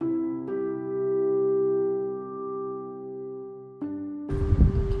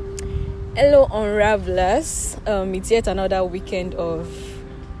Hello, Unravelers. It's yet another weekend of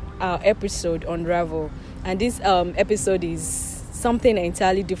our episode Unravel, and this episode is something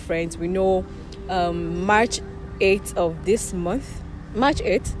entirely different. We know March 8th of this month, March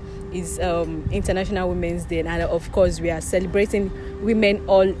 8th is International Women's Day, and of course we are celebrating women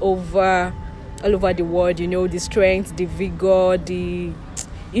all over the world. You know, the strength, the vigor, the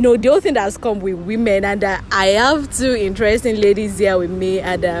whole thing that's come with women. And I have two interesting ladies here with me,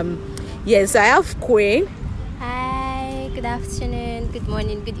 and yes, I have Queen. Hi, good afternoon, good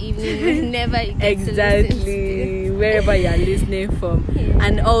morning, good evening, whenever you get Exactly, wherever you are listening from. Yeah.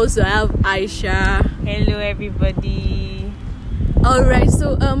 And also I have Aisha. Hello, everybody. All right,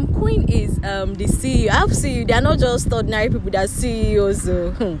 so Queen is the CEO. I have CEO. They are not just ordinary people. They are CEOs.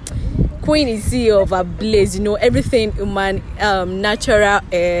 Queen is CEO of a Blaze. Everything human, natural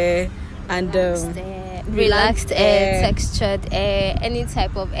air, and relaxed air, textured air, any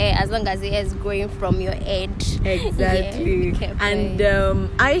type of air, as long as the air is growing from your head. Exactly. Yeah, and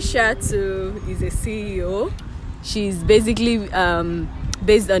Aisha too is a CEO. She's basically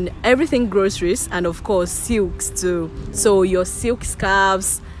based on everything groceries and of course silks too. So your silk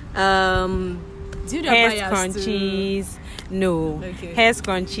scarves, hair scrunchies, hair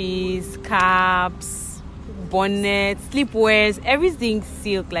scrunchies, caps, bonnets, sleepwears, everything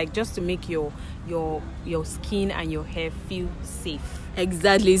silk, like just to make your skin and your hair feel safe.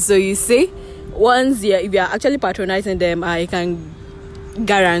 Exactly. So you see, if you are actually patronizing them, I can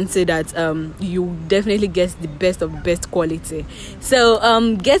guarantee that you definitely get the best of the best quality. So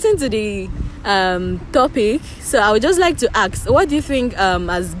getting to the topic, so I would just like to ask, what do you think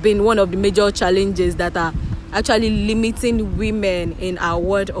has been one of the major challenges that are actually limiting women in our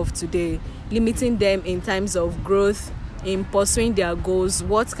world of today, limiting them in terms of growth, in pursuing their goals?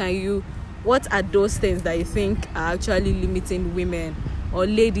 What are those things that you think are actually limiting women or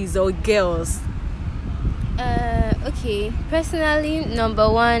ladies or girls? Okay, personally, number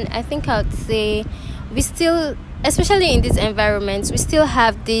one, I think I would say we still, especially in these environments, we still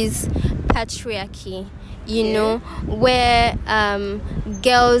have this patriarchy, where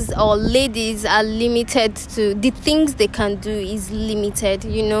girls or ladies are limited to the things they can do is limited.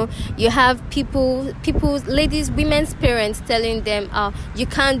 You have ladies, women's parents telling them, you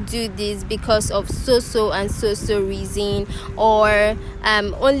can't do this because of so and so reason, or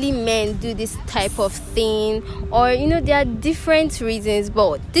only men do this type of thing, or there are different reasons,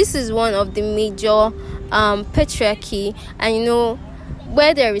 but this is one of the major patriarchy. And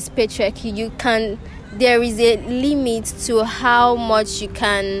where there is patriarchy, there is a limit to how much you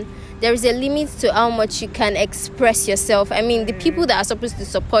can express yourself. I mean, the people that are supposed to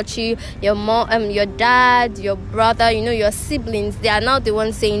support you, your mom, your dad, your brother, your siblings, they are now the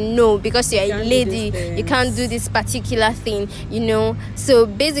ones saying no, because you're a lady, you can't do this particular thing, So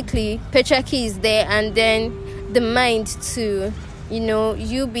basically, patriarchy is there, and then the mind to,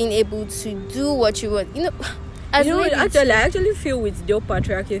 you being able to do what you want, I actually feel with the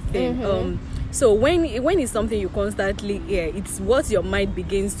patriarchy thing. Mm-hmm. So when it's something you constantly hear, it's what your mind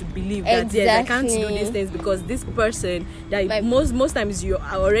begins to believe, that exactly. Yes, I can't do these things because this person that most times you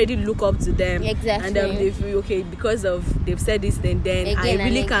already look up to them, exactly. And they feel okay because of they've said this thing, then again I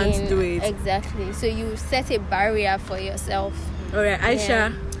really can't do it. Exactly. So you set a barrier for yourself. All right,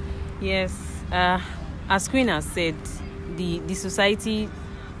 Aisha. Yes. As Queen has said, the society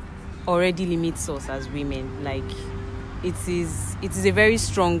already limits us as women. Like, it is a very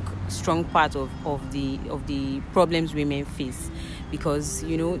strong part of the problems women face, because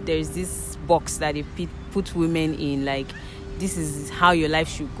there is this box that they put women in, like, this is how your life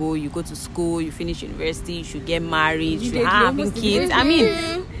should go. You go to school, you finish university, you should get married, you should have kids. I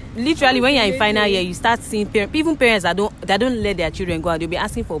mean, literally, when you're in final year, you start seeing even parents that don't let their children go out, they'll be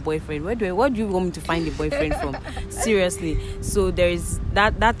asking for a boyfriend. What do you want me to find a boyfriend from? Seriously. So there is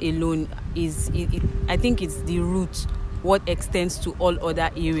that alone is it, I think it's the root what extends to all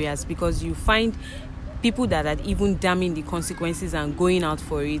other areas, because you find people that are even damning the consequences and going out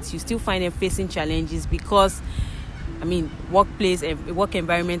for it, you still find them facing challenges, because workplace, work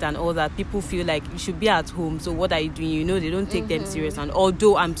environment and all that, people feel like you should be at home, so what are you doing? They don't take them serious. And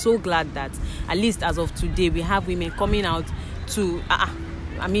although I'm so glad that at least as of today we have women coming out to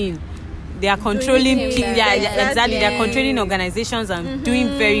they are controlling exactly. They are controlling organizations and doing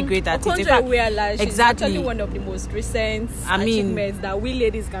very great at it. In fact, exactly, actually one of the most recent achievements that we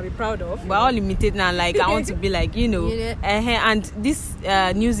ladies can be proud of. We're all limited now. Like, I want to be like, and this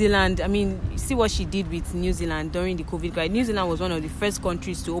New Zealand, see what she did with New Zealand during the COVID crisis. New Zealand was one of the first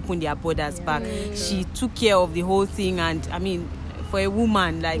countries to open their borders back. She took care of the whole thing, and for a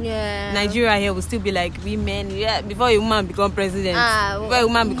woman, like Yeah. Nigeria here will still be like women. Yeah, before a woman become president, before a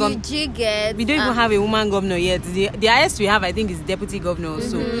woman become, you get, we don't even have a woman governor yet. The highest we have, I think, is deputy governor.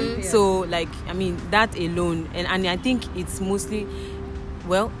 So like, I mean, that alone, and I think it's mostly,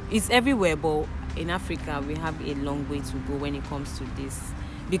 well, it's everywhere, but in Africa we have a long way to go when it comes to this,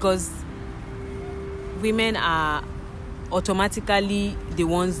 because women are automatically the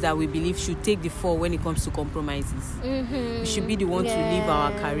ones that we believe should take the fall when it comes to compromises. We should be the ones to leave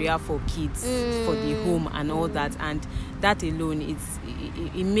our career for kids, for the home and all that, and that alone,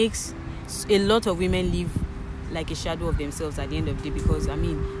 it makes a lot of women live like a shadow of themselves at the end of the day, because I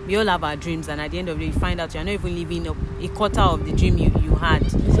mean, we all have our dreams, and at the end of the day you find out you're not even living a quarter of the dream you had.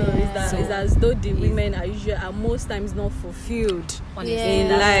 So it's as though the women are most times not fulfilled in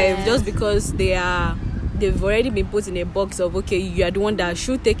life, just because they've already been put in a box of, okay, you are the one that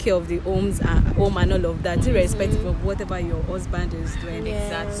should take care of the home and all of that, irrespective of whatever your husband is doing.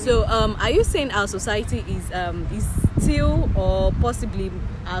 Exactly. So are you saying our society is still or possibly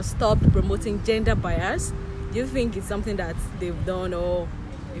has stopped promoting gender bias? Do you think it's something that they've done, or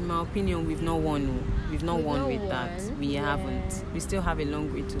in my opinion, we've not won. We've not won with that. We haven't. We still have a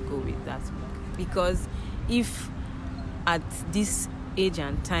long way to go with that, because if at this age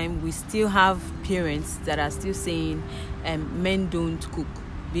and time we still have parents that are still saying men don't cook,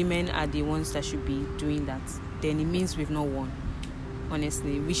 women are the ones that should be doing that, then it means we've not won.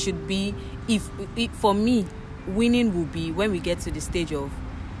 Honestly, we should be, for me, winning will be when we get to the stage of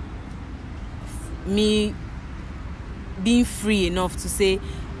me being free enough to say,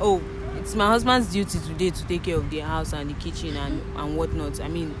 oh, it's my husband's duty today to take care of the house and the kitchen and whatnot. I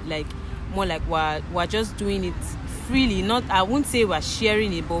mean, like, more like we're just doing it freely. Not, I won't say we're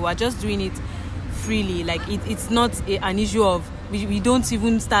sharing it, but we're just doing it freely. Like, it's not an issue of we don't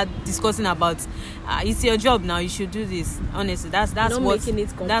even start discussing about it's your job now, you should do this. Honestly, that's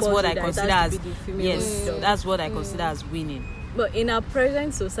what I consider as that's what I consider as winning. But in our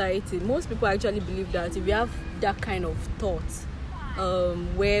present society, most people actually believe that if you have that kind of thought,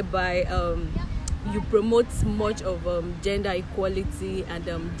 whereby you promote much of gender equality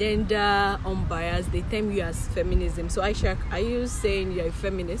and gender unbiased, they term you as feminism. So Aisha, are you saying you're a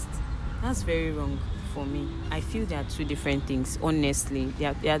feminist? That's very wrong for me. I feel there are two different things. Honestly,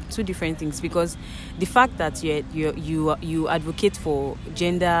 there are two different things, because the fact that you advocate for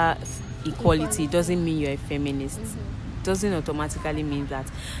gender equality doesn't mean you're a feminist. Doesn't automatically mean that,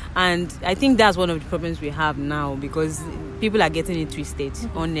 and I think that's one of the problems we have now, because people are getting it twisted.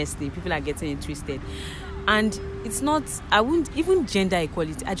 Honestly, people are getting it twisted, and it's not. I wouldn't even gender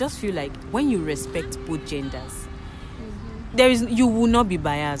equality. I just feel like when you respect both genders, you will not be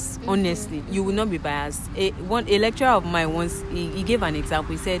biased. Honestly, you will not be biased. A lecturer of mine once he gave an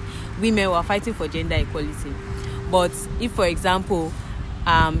example. He said women were fighting for gender equality, but if, for example,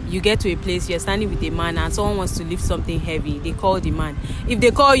 you get to a place, you're standing with a man and someone wants to lift something heavy, they call the man. If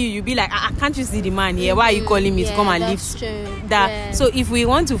they call you, you'll be like, can't you see the man here? Why are you calling me to come and lift that? Yeah. So if we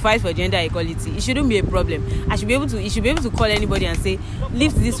want to fight for gender equality, it shouldn't be a problem. You should be able to call anybody and say,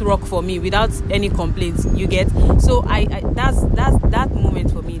 lift this rock for me without any complaints. You get? So that's that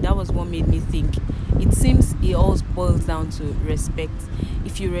moment for me. That was what made me think. It seems it all boils down to respect.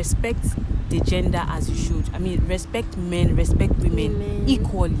 If you respect the gender as you should, I mean, respect men, respect women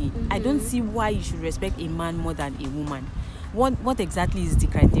equally. I don't see why you should respect a man more than a woman. What exactly is the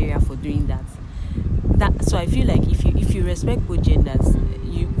criteria for doing that? So I feel like if you respect both genders,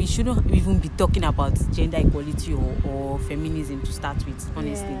 we shouldn't even be talking about gender equality or feminism to start with.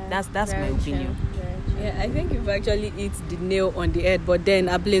 Honestly, that's my opinion. Yeah, I think you've actually hit the nail on the head. But then,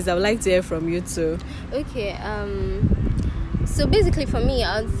 Ablaze, I would like to hear from you too. Okay. So basically, for me,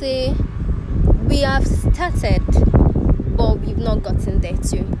 I would say we have started, but we've not gotten there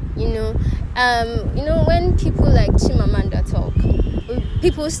too. When people like Chimamanda talk,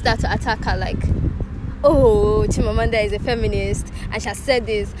 people start to attack her like, oh, Chimamanda is a feminist and she has said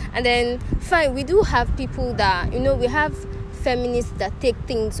this. And then, fine, we do have people that, we have feminists that take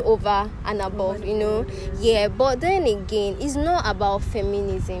things over and above, Yeah, but then again, it's not about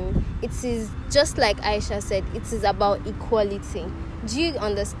feminism. It is, just like Aisha said, it is about equality. Do you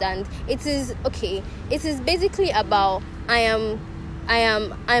understand? It is basically about I'm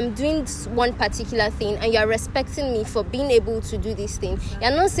doing this one particular thing and you're respecting me for being able to do this thing.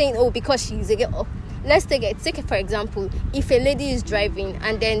 You're not saying, oh, because she's a girl. Let's take it for example, if a lady is driving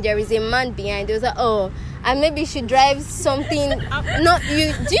and then there is a man behind, there's like, oh, and maybe she drives something. Not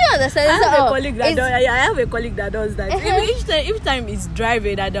you. Do you understand? I have I a colleague that does that. Each time it's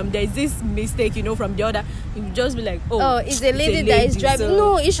driving, and there's this mistake, from the other, you just be like, it's a lady that is driving. So,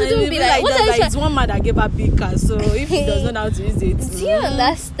 no, it shouldn't be like what that. It's one man that gave her big car, so if he does not know how to use it. Do you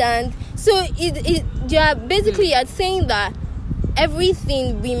understand? So you are basically you're saying that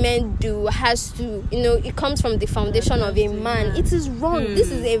everything women do has to, it comes from the foundation of a man. It is wrong. This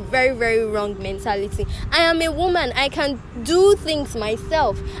is a very, very wrong mentality. I am a woman. I can do things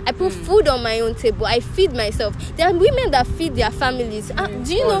myself. I put food on my own table. I feed myself. There are women that feed their families.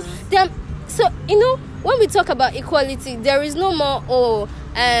 Do you know? So, when we talk about equality, there is no more,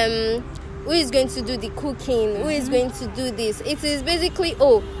 who is going to do the cooking? Who is going to do this? It is basically,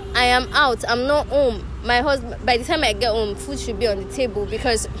 I am out. I'm not home. My husband, by the time I get home, food should be on the table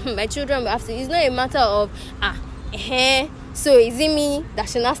because my children will have to. It's not a matter of, so is it me that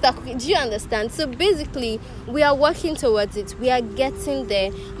should not start cooking? Do you understand? So basically, we are working towards it. We are getting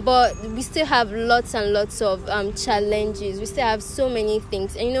there, but we still have lots and lots of challenges. We still have so many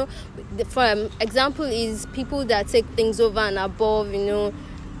things. And, for example, is people that take things over and above,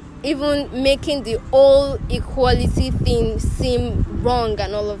 even making the whole equality thing seem wrong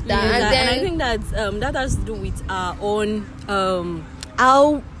and all of that. Yes, and I think that has to do with our own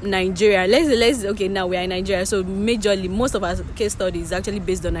how Nigeria. Let's okay, now we are in Nigeria, so majorly most of our case study is actually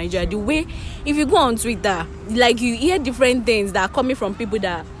based on Nigeria. The way, if you go on Twitter, like you hear different things that are coming from people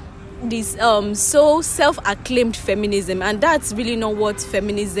that this so self-acclaimed feminism, and that's really not what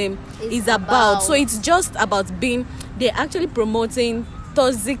feminism is about. So it's just about they're actually promoting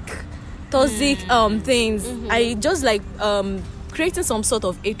toxic things. I just like creating some sort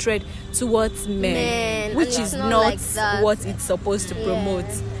of hatred towards men, which is not like what it's supposed to promote.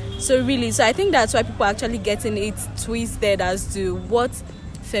 So I think that's why people are actually getting it twisted as to what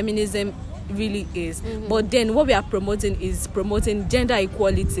feminism really is. But then what we are promoting is promoting gender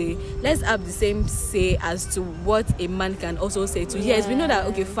equality. Let's have the same say as to what a man can also say to. Yes, we know that,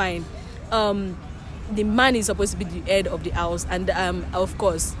 okay, fine, the man is supposed to be the head of the house, and of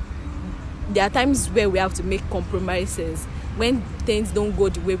course there are times where we have to make compromises when things don't go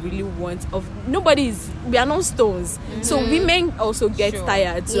the way we really want. We are not stones. So women also get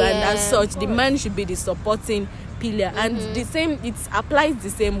tired too, and as such the man should be the supporting pillar, and the same, it applies the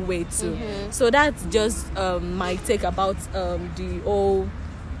same way too. So that's just my take about the whole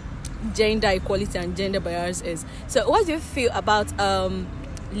gender equality and gender biases. So what do you feel about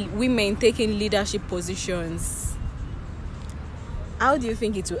women taking leadership positions? How do you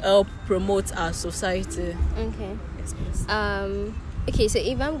think it will help promote our society? Okay. Yes, please. Okay, so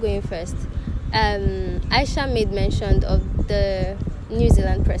if I'm going first, Aisha made mention of the New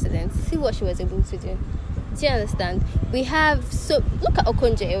Zealand president. See what she was able to do. Do you understand? Look at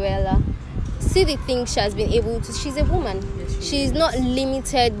Okonjo-Iweala. See the things she has been able to. She's a woman. Yes, she's not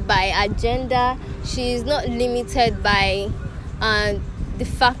limited by her gender. She's not limited by the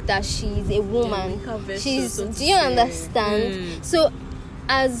fact that she's a woman. Do you understand? So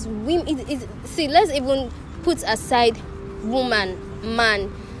as women, see, let's even put aside woman,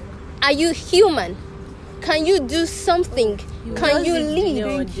 man. Are you human? Can you do something? Can you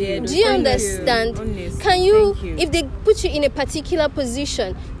lead? Do you understand? Can you, if they put you in a particular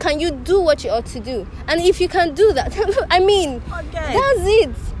position, can you do what you ought to do? And if you can do that, I mean, that's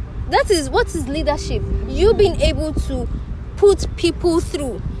it. That is what is leadership. You being able to put people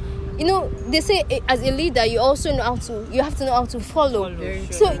through. They say as a leader, you have to know how to follow.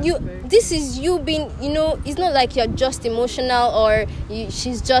 So this is you being, it's not like you're just emotional or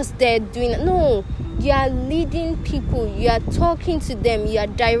she's just there doing it. No, you are leading people, you are talking to them, you are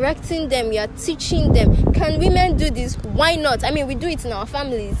directing them, you are teaching them. Can women do this? Why not? I mean, we do it in our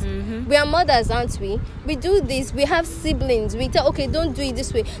families. We are mothers, aren't we? We do this. We have siblings. We tell, okay, don't do it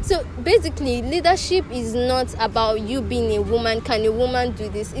this way. So basically, leadership is not about you being a woman. Can a woman do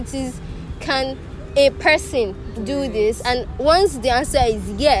this? It is, can a person do this? And once the answer is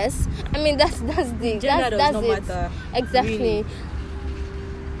yes, I mean, that's it. Exactly. Really.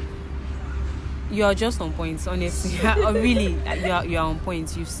 You are just on point, honestly. Really, you are on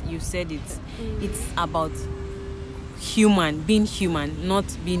point. You said it. It's about being human, not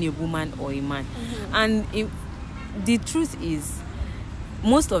being a woman or a man. And the truth is,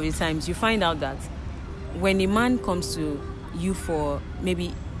 most of the times you find out that when a man comes to you for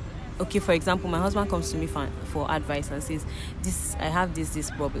maybe, okay, for example, my husband comes to me for advice and says, I have this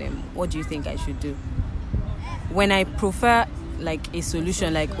problem. What do you think I should do? When I prefer like a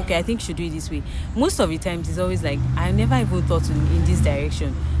solution, like, okay, I think you should do it this way, most of the times it's always like, I never even thought in this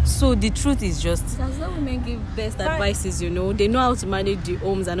direction. So the truth is just, that's how women give best advices, they know how to manage the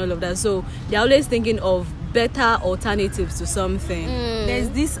homes and all of that, so they're always thinking of better alternatives to something. There's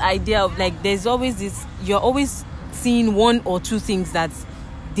this idea of like, there's always this, you're always seeing one or two things that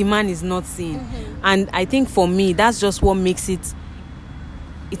the man is not seeing. And I think for me, that's just what makes it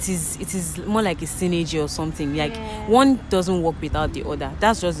is more like a synergy or something. Like, one doesn't work without the other.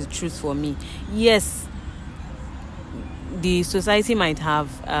 That's just the truth for me. Yes, the society might have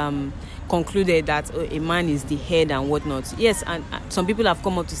concluded that a man is the head and whatnot. Yes, and some people have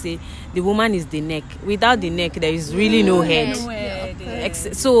come up to say the woman is the neck. Without the neck, there is really no head.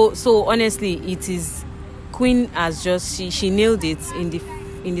 So honestly, it is, Queen has just she nailed it in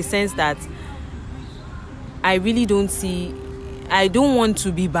the sense that I really don't see. I don't want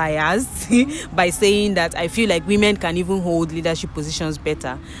to be biased by saying that I feel like women can even hold leadership positions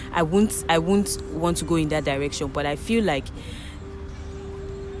better. I won't want to go in that direction, but I feel like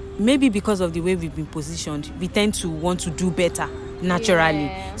maybe because of the way we've been positioned, we tend to want to do better naturally.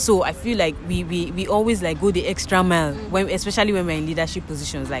 So I feel like we always like go the extra mile, especially when we're in leadership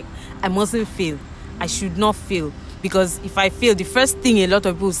positions. Like, I mustn't fail. I should not fail. Because if I fail, the first thing a lot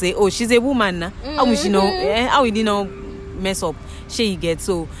of people say, oh, she's a woman. How will she know? How will you know? Mess up she get.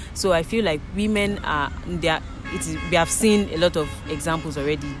 So I feel like women we have seen a lot of examples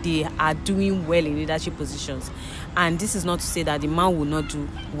already. They are doing well in leadership positions, and this is not to say that the man will not do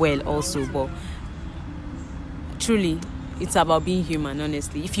well also, but truly it's about being human.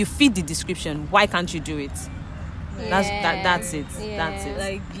 Honestly, if you fit the description, why can't you do it? That's it.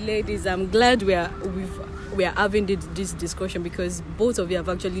 Like, ladies, I'm glad we are having this discussion, because both of you have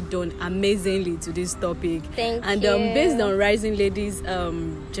actually done amazingly to this topic. Thank you. Based on Rising Ladies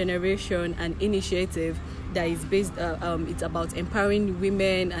generation and initiative that is based, it's about empowering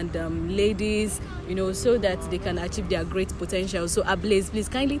women and ladies, so that they can achieve their great potential. So Ablaze, please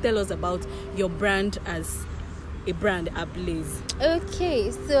kindly tell us about your brand as a brand, Ablaze. Okay,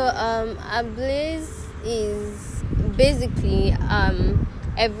 so Ablaze is basically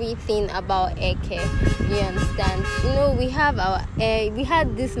everything about hair care. You understand? We have we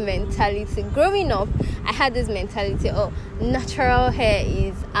had this mentality growing up. I had this mentality, oh, natural hair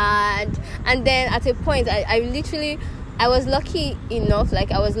is hard. And then at a point, I was lucky enough,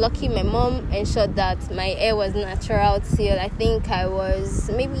 my mom ensured that my hair was natural till I think I was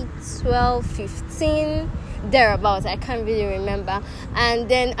maybe 12, 15, thereabouts. I can't really remember. And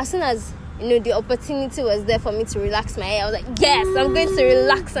then as soon as the opportunity was there for me to relax my hair, I was like, yes, I'm going to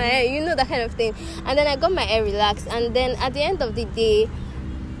relax my hair, that kind of thing. And then I got my hair relaxed, and then at the end of the day,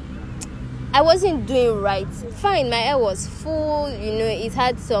 I wasn't doing right. Fine, my hair was full, it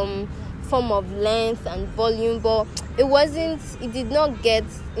had some form of length and volume, but it did not get,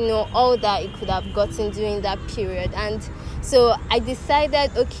 all that it could have gotten during that period. And so I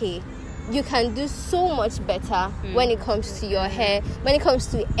decided, okay, you can do so much better when it comes to your hair, when it comes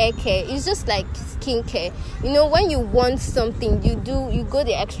to hair care. It's just like skincare. When you want something, you go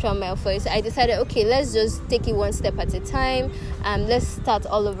the extra mile for it. So I decided, okay, let's just take it one step at a time. Let's start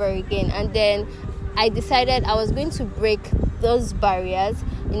all over again. And then I decided I was going to break those barriers,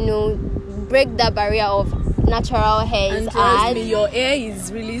 break that barrier of natural hair is hard. Your hair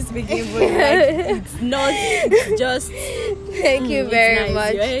is really speaking for you. It's not just. Thank you very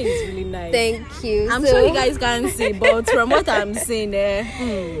much. Your hair is really nice. Thank you. I'm sure you guys can't see, but from what I'm seeing there.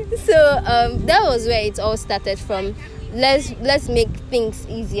 So that was where it all started from. Let's make things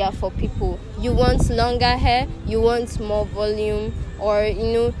easier for people. You want longer hair, you want more volume, or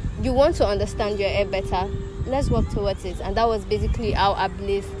you want to understand your hair better. Let's work towards it, and that was basically how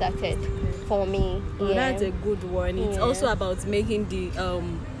Ablaze started for me. That's a good one. It's also about making the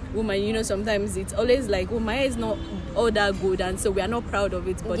woman, sometimes it's always like, oh, my hair is not all that good, and so we are not proud of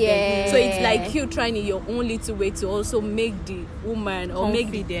it, but then, so it's like you trying in your own little way to also make the woman or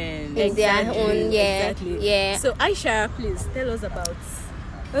confident. In their own, exactly. So Aisha, please tell us about.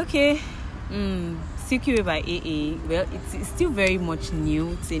 Okay. Silky Way by AA. Well, it's still very much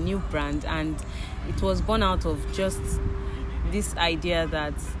new. It's a new brand, and it was born out of just this idea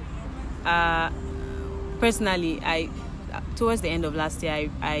that personally, towards the end of last year,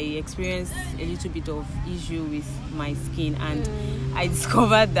 I experienced a little bit of issue with my skin, and I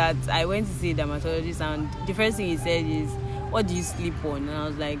discovered that I went to see a dermatologist, and the first thing he said is, what do you sleep on? And I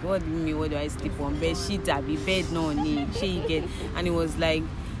was like, what do you mean, what do I sleep on? Bed sheet, bed no need, she get. And it was like,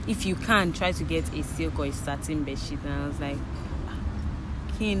 if you can, try to get a silk or a satin bed sheet. And I was like,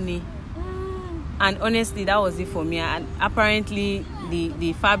 Kini. And honestly, that was it for me. And apparently,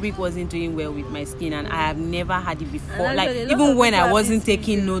 the fabric wasn't doing well with my skin, and I have never had it before. And Like actually, a lot even of when people I have wasn't these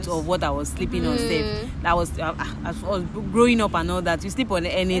taking note of what I was sleeping on, safe. That was as I was growing up and all that. You sleep on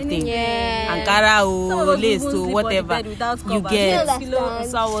anything, Yeah. Ankara Some of or us lace even or sleep on the whatever bed without you covers. get. You understand?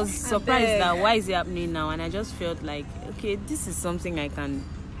 So I was surprised beg. that why is it happening now, and I just felt like, okay, this is something I can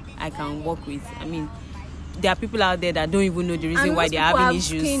work with. I mean, there are people out there that don't even know the reason And why most they're people having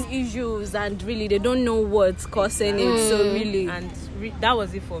have issues. skin issues, and really they don't know what's causing it. So really, And that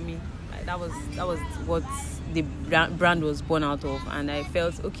was it for me. Like, that was what the brand was born out of, and I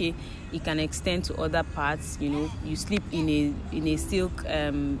felt okay, it can extend to other parts. You know, you sleep in a silk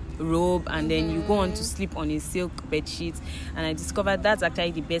robe, and then you go on to sleep on a silk bed sheet, and I discovered that's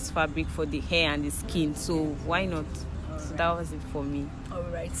actually the best fabric for the hair and the skin, so why not? So that was it for me. all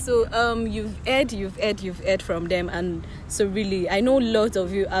right. So you've heard from them, and so really, I know lots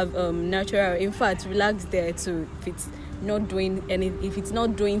of you have natural. In fact, relax there too. If it's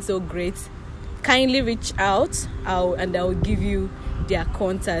not doing so great, kindly reach out. I'll give you their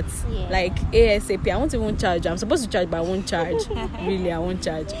contacts. Yeah. Like ASAP. I won't even charge. I'm supposed to charge, but I won't charge. Really, I won't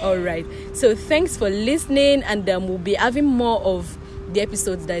charge. All right. So thanks for listening, and we'll be having more of the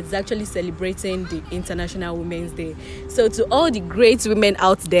episodes that is actually celebrating the International Women's Day. So to all the great women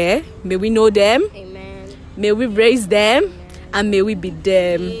out there, may we know them, Amen. may we raise them, and may we be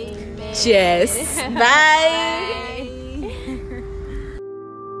them. Amen. Cheers. Bye.